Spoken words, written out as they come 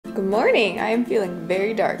Good morning. I am feeling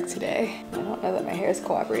very dark today. I don't know that my hair is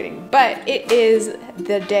cooperating, but it is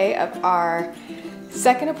the day of our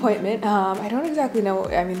second appointment. I don't exactly know.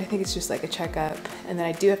 I mean, I think it's just like a checkup, and then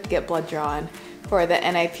I do have to get blood drawn for the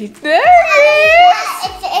NIP. There it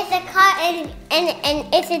is! It's a car and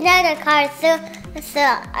it's another car. So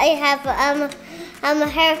I have a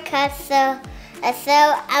haircut. So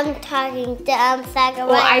I'm talking to Zachariah.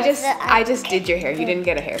 Well, I just did your hair. You didn't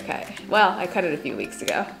get a haircut. Well, I cut it a few weeks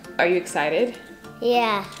ago. Are you excited?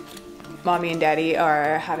 Yeah. Mommy and Daddy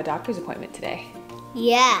have a doctor's appointment today.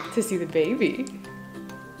 Yeah. To see the baby.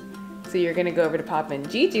 So you're gonna go over to Papa and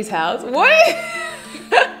Gigi's house. What?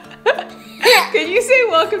 Can you say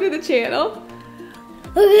welcome to the channel?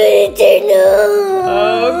 Okay,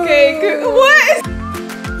 good. What?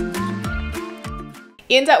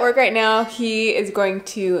 Ian's at work right now. He is going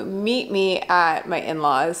to meet me at my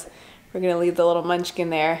in-laws. We're gonna leave the little munchkin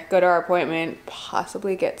there, go to our appointment,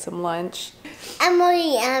 possibly get some lunch.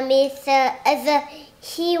 Emily, so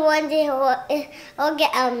he wanted to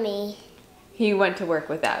get on me. He went to work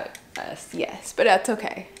without us, yes, but that's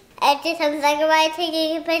okay. At this time, Zachariah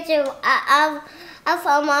taking a picture of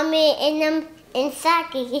mommy and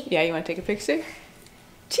Saki. Yeah, you want to take a picture?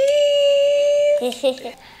 Cheese!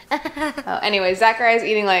 Anyway, Zachariah's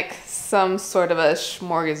eating like some sort of a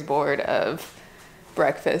smorgasbord of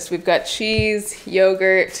breakfast. We've got cheese,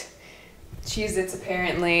 yogurt, Cheez-Its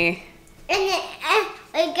apparently. And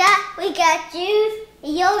we got juice,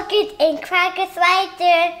 yogurt, and crackers right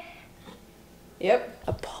there. Yep,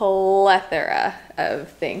 a plethora of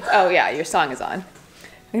things. Oh yeah, your song is on. I'm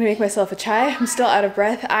gonna make myself a chai. I'm still out of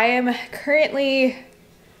breath. I am currently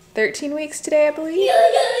 13 weeks today, I believe.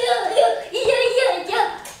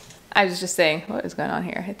 I was just saying what is going on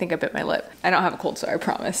here. I think I bit my lip. I don't have a cold, so I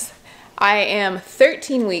promise. I am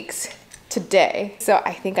 13 weeks today, so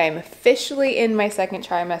I think I'm officially in my second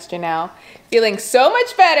trimester now. Feeling so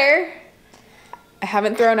much better. I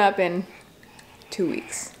haven't thrown up in 2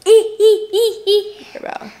 weeks.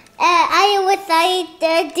 I was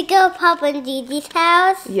excited to go to Papa and Gigi's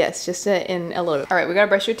house. Yes, just in a little bit. All right, we gotta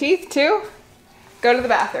brush your teeth too. Go to the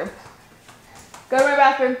bathroom. Go to my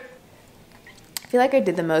bathroom. I feel like I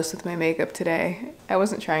did the most with my makeup today. I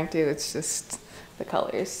wasn't trying to, it's just the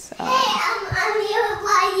colors.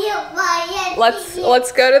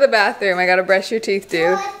 Let's go to the bathroom. I gotta brush your teeth,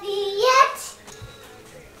 dude.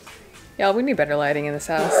 Y'all, we need better lighting in this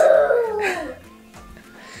house.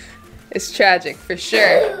 It's tragic, for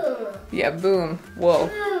sure. Yeah, boom. Whoa.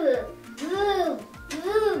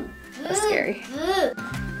 That's scary.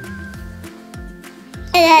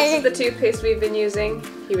 This is the toothpaste we've been using.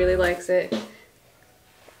 He really likes it.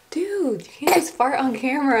 Dude, you can't just fart on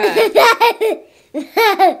camera. All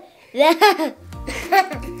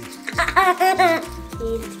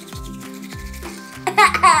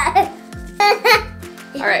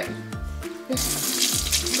right.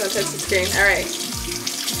 Don't touch the screen. All right.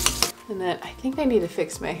 And then I think I need to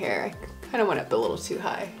fix my hair. I kind of went up a little too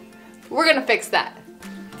high. We're gonna fix that.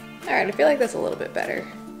 All right, I feel like that's a little bit better.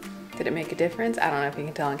 Did it make a difference? I don't know if you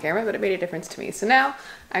can tell on camera, but it made a difference to me. So now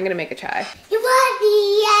I'm gonna make a chai. You want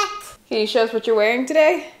me yet? Can you show us what you're wearing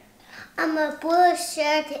today? I'm a blue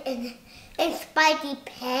shirt and spiky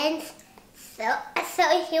pants. So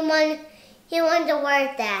he wanted to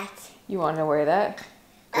wear that. You want to wear that?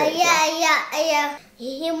 Yeah.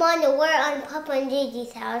 He wanted to wear on Papa and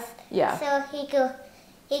Gigi's house. Yeah. So he could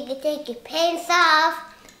take his pants off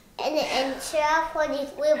and show off when you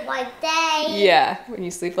sleep like Daddy. Yeah, when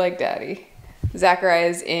you sleep like Daddy. Zachariah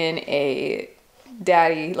is in a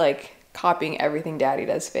Daddy, like copying everything Daddy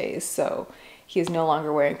does phase. So he is no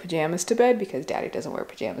longer wearing pajamas to bed because Daddy doesn't wear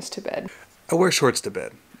pajamas to bed. I wear shorts to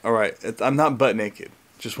bed. All right, I'm not butt naked.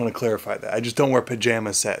 Just want to clarify that. I just don't wear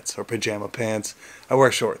pajama sets or pajama pants. I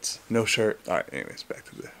wear shorts, no shirt. All right, anyways, back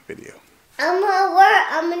to the video. I'm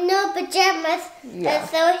no pajamas. Yeah.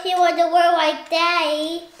 So he wanted to wear like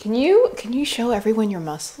Daddy. Can you show everyone your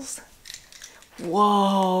muscles?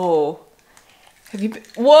 Whoa.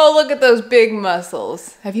 Whoa, look at those big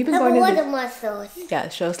muscles. Have you been going to the muscles? Yeah,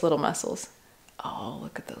 show us little muscles. Oh,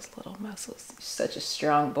 look at those little muscles. You're such a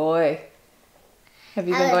strong boy. Have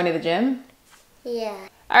you been going to the gym? Yeah.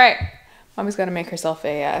 All right, Mommy's gonna make herself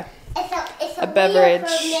a beverage.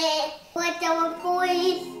 What the one,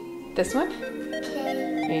 please? This one?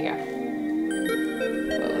 Okay. There you go.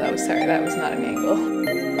 Oh, that was not an angle.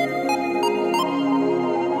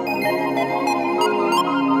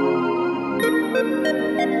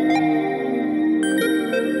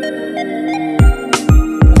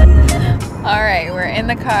 All right, we're in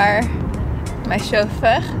the car. My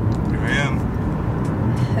chauffeur Here I am.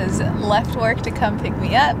 has left work to come pick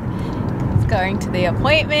me up. He's going to the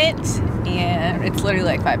appointment, and it's literally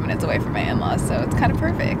like 5 minutes away from my in-laws, so it's kind of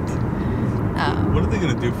perfect. What are they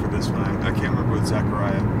going to do for this one? I can't remember with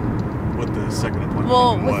Zachariah what the second appointment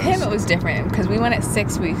Well, was. with him it was different because we went at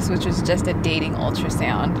 6 weeks, which was just a dating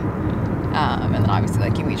ultrasound. And then obviously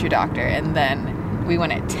like you meet your doctor, and then we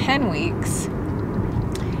went at 10 weeks.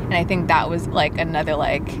 And I think that was like another,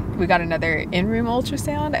 like, we got another in-room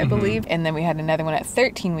ultrasound, I believe. And then we had another one at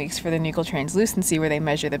 13 weeks for the nuchal translucency, where they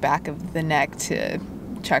measure the back of the neck to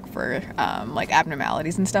check for like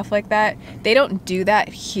abnormalities and stuff like that. They don't do that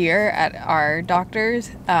here at our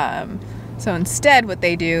doctors. So instead what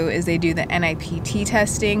they do is they do the NIPT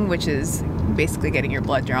testing, which is basically getting your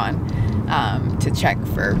blood drawn to check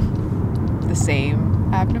for the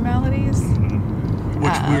same abnormalities.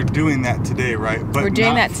 Which we're doing that today, right? But we're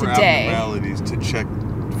doing not that for today. Abnormalities to check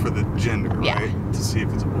for the gender, Yeah. right? To see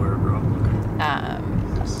if it's a boy or a girl.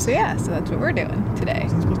 Okay. So yeah, so that's what we're doing today.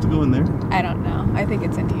 Is it supposed to go in there? I don't know. I think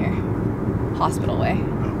it's in here. Hospital way,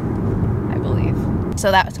 Oh. I believe.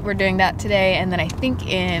 So we're doing that today, and then I think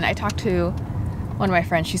I talked to one of my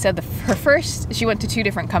friends. She said she went to two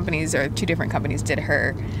different companies did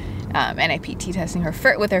her NIPT testing.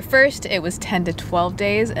 With her first, it was 10 to 12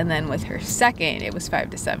 days, and then with her second, it was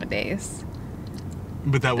 5 to 7 days.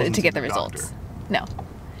 But that wasn't to get through the results. doctor. No.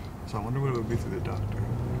 So I wonder what it would be through the doctor.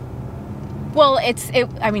 Well,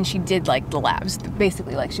 I mean, she did like the labs.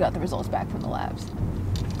 Basically, like she got the results back from the labs.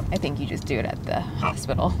 I think you just do it at the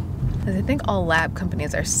hospital. Because I think all lab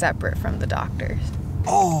companies are separate from the doctors.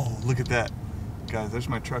 Oh, look at that. Guys, there's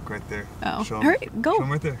my truck right there. Oh. Show 'em. All right, go. Show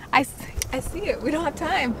 'em right there. I see it. We don't have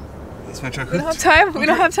time. That's my truck. We don't have time. We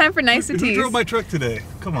don't have time for niceties. Who drove my truck today?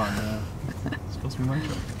 Come on, man. It's supposed to be my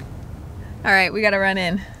truck. All right, we got to run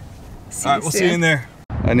in. All right, we'll see you in there.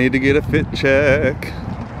 I need to get a fit check.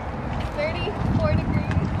 34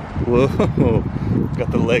 degrees. Whoa.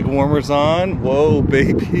 Got the leg warmers on. Whoa,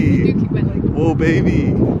 baby. You keep my leg. Whoa,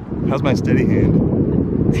 baby. How's my steady hand?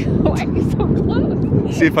 Why are you so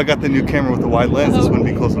close? See, if I got the new camera with the wide lens, this wouldn't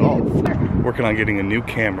be close at all. Working on getting a new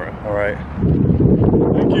camera, all right?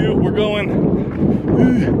 Thank you, we're going.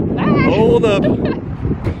 Hold up.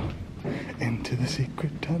 Into the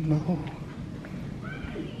secret tunnel.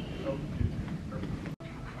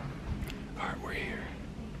 All right, we're here.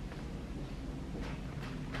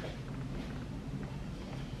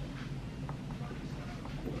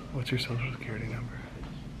 What's your social security number?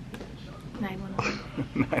 911.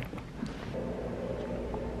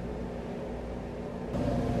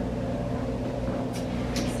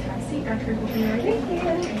 Have a seat, Dr. Will be right here.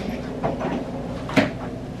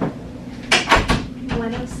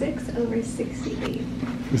 106 over 68.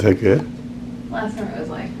 Is that good? Last time it was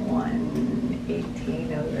like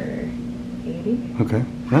 118 over 80. Okay,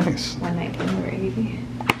 nice. 119 over 80.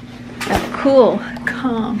 I'm cool,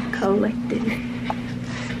 calm, collected.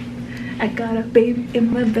 I got a baby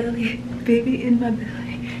in my belly, baby in my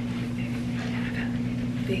belly,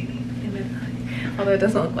 baby in my belly. Although it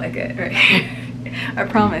doesn't look like it, right? I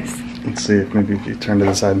promise. Let's see if maybe if you turn to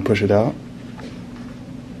the side and push it out.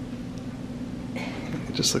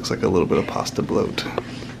 It just looks like a little bit of pasta bloat.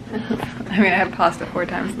 I mean, I had pasta 4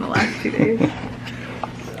 times in the last 2 days.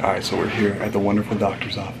 All right, so we're here at the wonderful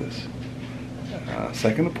doctor's office.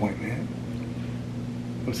 Second appointment.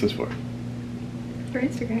 What's this for? For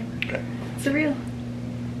Instagram. Okay. It's a reel.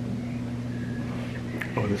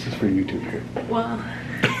 Oh, this is for YouTube here. Wow.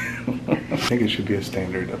 I think it should be a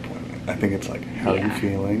standard appointment. I think it's like, how are you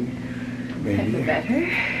feeling? Maybe. Is it better?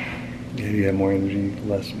 Yeah, you have more energy,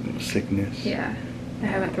 less sickness. Yeah. I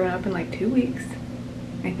haven't thrown up in like 2 weeks,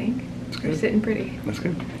 I think. That's You're good. sitting pretty. That's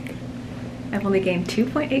good. I've only gained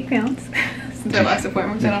 2.8 pounds since our last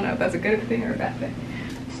appointment, which I don't know if that's a good thing or a bad thing.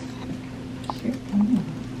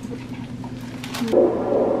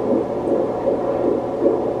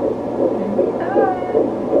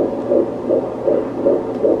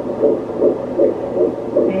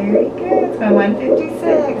 Very good. So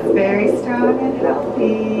 156. Very strong and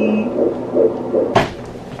healthy.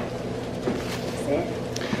 That's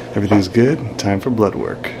it. Everything's good. Time for blood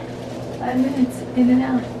work. 5 minutes in and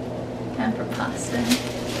out. Time for pasta.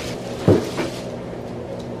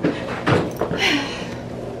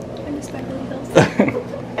 I miss Beverly Hills.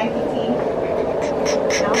 Thank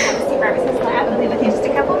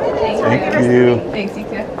you. Thanks, you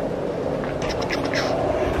too.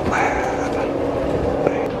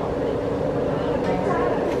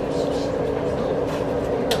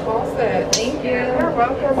 All set. Thank you. You're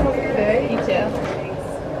welcome. Have a good day. You too.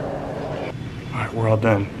 All right, we're all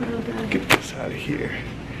done. Get this out of here.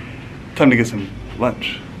 Time to get some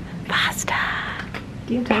lunch. Pasta.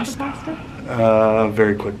 Do you have time for pasta?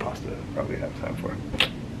 Very quick pasta. Probably have time for.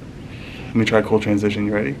 Let me try cold transition.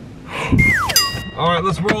 You ready? All right,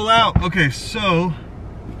 let's roll out. Okay, so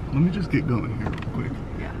let me just get going here real quick.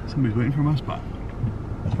 Yeah. Somebody's waiting for my spot.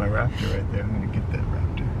 That's my raptor right there. I'm gonna get that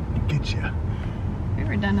raptor. Get ya. We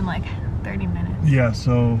were done in like 30 minutes. Yeah,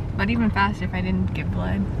 so. But even faster if I didn't give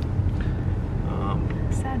blood.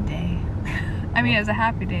 Sad day. I mean, it was a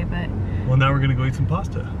happy day, but. Well, now we're gonna go eat some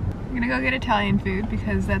pasta. I'm gonna go get Italian food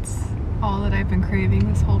because that's all that I've been craving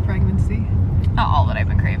this whole pregnancy. Not all that I've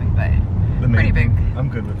been craving, but pretty big. I'm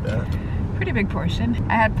good with that. Pretty big portion.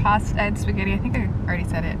 I had pasta, I had spaghetti, I think I already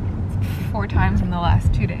said it 4 times in the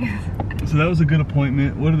last 2 days. So that was a good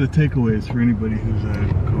appointment. What are the takeaways for anybody who's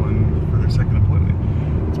going for their second appointment?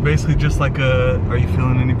 It's basically just like are you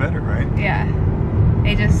feeling any better, right? Yeah.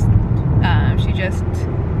 They just, she just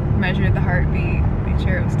measured the heartbeat, made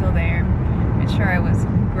sure it was still there, made sure I was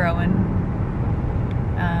growing.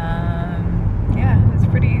 Yeah, it was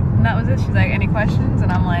pretty, and that was it. She's like, any questions?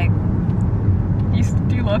 And I'm like,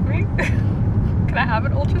 do you love me? Can I have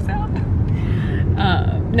an ultrasound?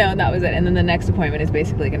 No, that was it. And then the next appointment is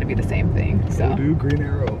basically going to be the same thing. So do green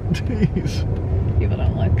arrow. Jeez. People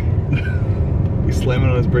don't look. He's slamming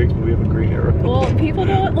on his brakes, but we have a green arrow. Well, people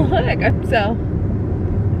don't look. So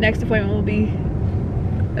next appointment will be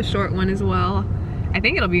a short one as well. I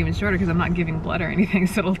think it'll be even shorter because I'm not giving blood or anything,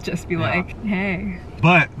 so it'll just be like, hey.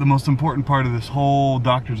 But the most important part of this whole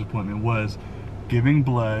doctor's appointment was giving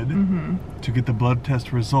blood to get the blood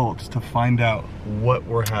test results to find out what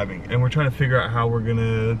we're having. And we're trying to figure out how we're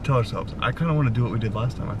gonna tell ourselves. I kind of want to do what we did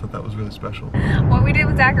last time. I thought that was really special. What we did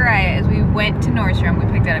with Zachariah is we went to Nordstrom, we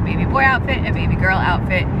picked out a baby boy outfit, a baby girl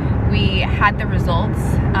outfit. We had the results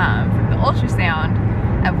from the ultrasound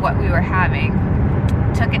of what we were having.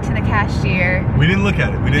 Took it to the cashier. We didn't look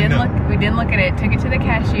at it. We didn't look at it. Took it to the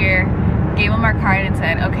cashier, gave him our card and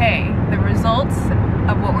said, okay, the results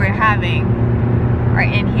of what we're having are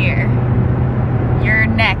in here. Your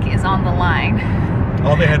neck is on the line.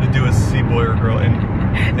 All they had to do was see boy or girl and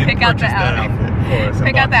pick out the outfit for us.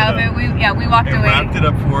 Pick out the outfit. We walked away. Wrapped it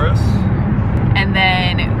up for us. And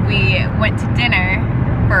then we went to dinner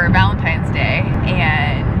for Valentine's Day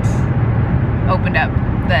and opened up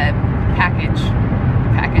the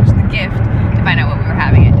the gift to find out what we were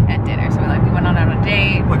having at dinner. So we went on a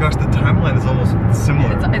date. Oh my gosh, the timeline is almost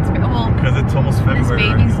similar. It's well, because it's almost February.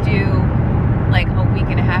 This baby's due like a week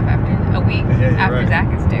and a half after Zach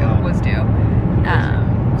was due.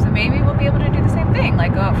 So maybe we'll be able to do the same thing,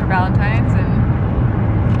 like go out for Valentine's and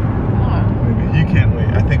I don't know. Maybe you can't wait.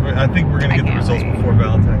 I think we're gonna get the results before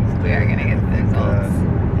Valentine's Day. We are gonna get the results.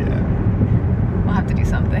 Yeah. We'll have to do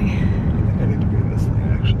something. I think I need to bring this thing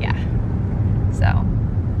actually. Yeah. So.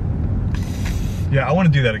 Yeah, I want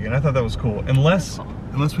to do that again. I thought that was cool. Unless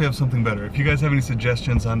we have something better. If you guys have any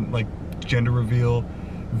suggestions on like gender reveal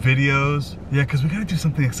videos, yeah, because we got to do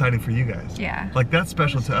something exciting for you guys. Yeah. Like that's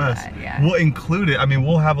special to us. Yeah. We'll include it. I mean,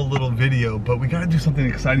 we'll have a little video, but we got to do something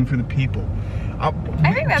exciting for the people. I think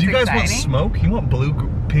that's exciting. Do you guys exciting. want smoke? You want blue,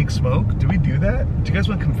 pink smoke? Do we do that? Do you guys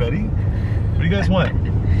want confetti? What do you guys want?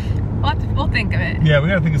 We'll think of it. Yeah, we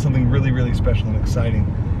got to think of something really, really special and exciting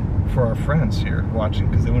for our friends here watching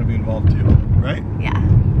because they want to be involved too, right? Yeah.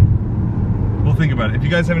 We'll think about it. If you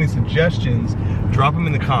guys have any suggestions, drop them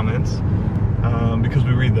in the comments because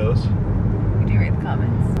we read those. We do read the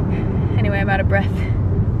comments. Anyway, I'm out of breath.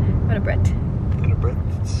 Out of breath. Out of breath.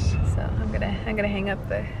 So I'm gonna hang up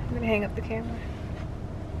the camera.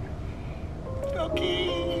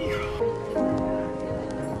 Okay.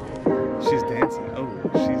 She's dancing. Oh,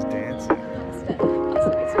 she's dancing.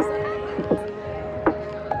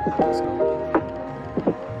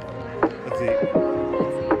 Let's see. Are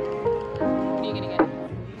you gonna get it?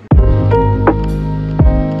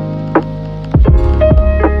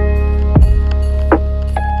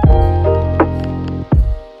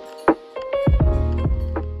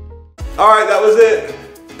 All right, that was it.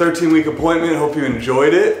 13-week appointment. Hope you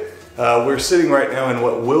enjoyed it. We're sitting right now in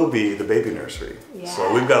what will be the baby nursery. Yeah.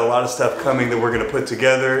 So we've got a lot of stuff coming that we're gonna put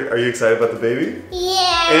together. Are you excited about the baby?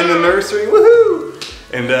 Yeah. And the nursery, woohoo!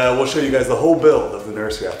 And we'll show you guys the whole build of the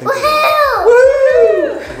nursery. I think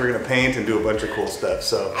we're gonna paint and do a bunch of cool stuff.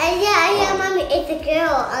 So yeah, mommy is a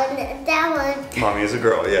girl on that one. Mommy is a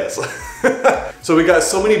girl, yes. So we got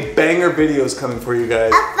so many banger videos coming for you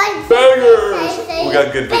guys. Bangers! We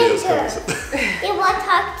got good videos coming. You want to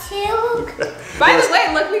talk too? Okay. By the way,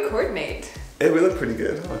 look, we coordinate. Hey, we look pretty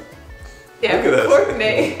good, huh? Yeah, look at us.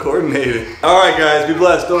 Coordinate. Coordinated. All right, guys, be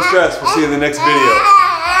blessed. Don't stress. We'll see you in the next video.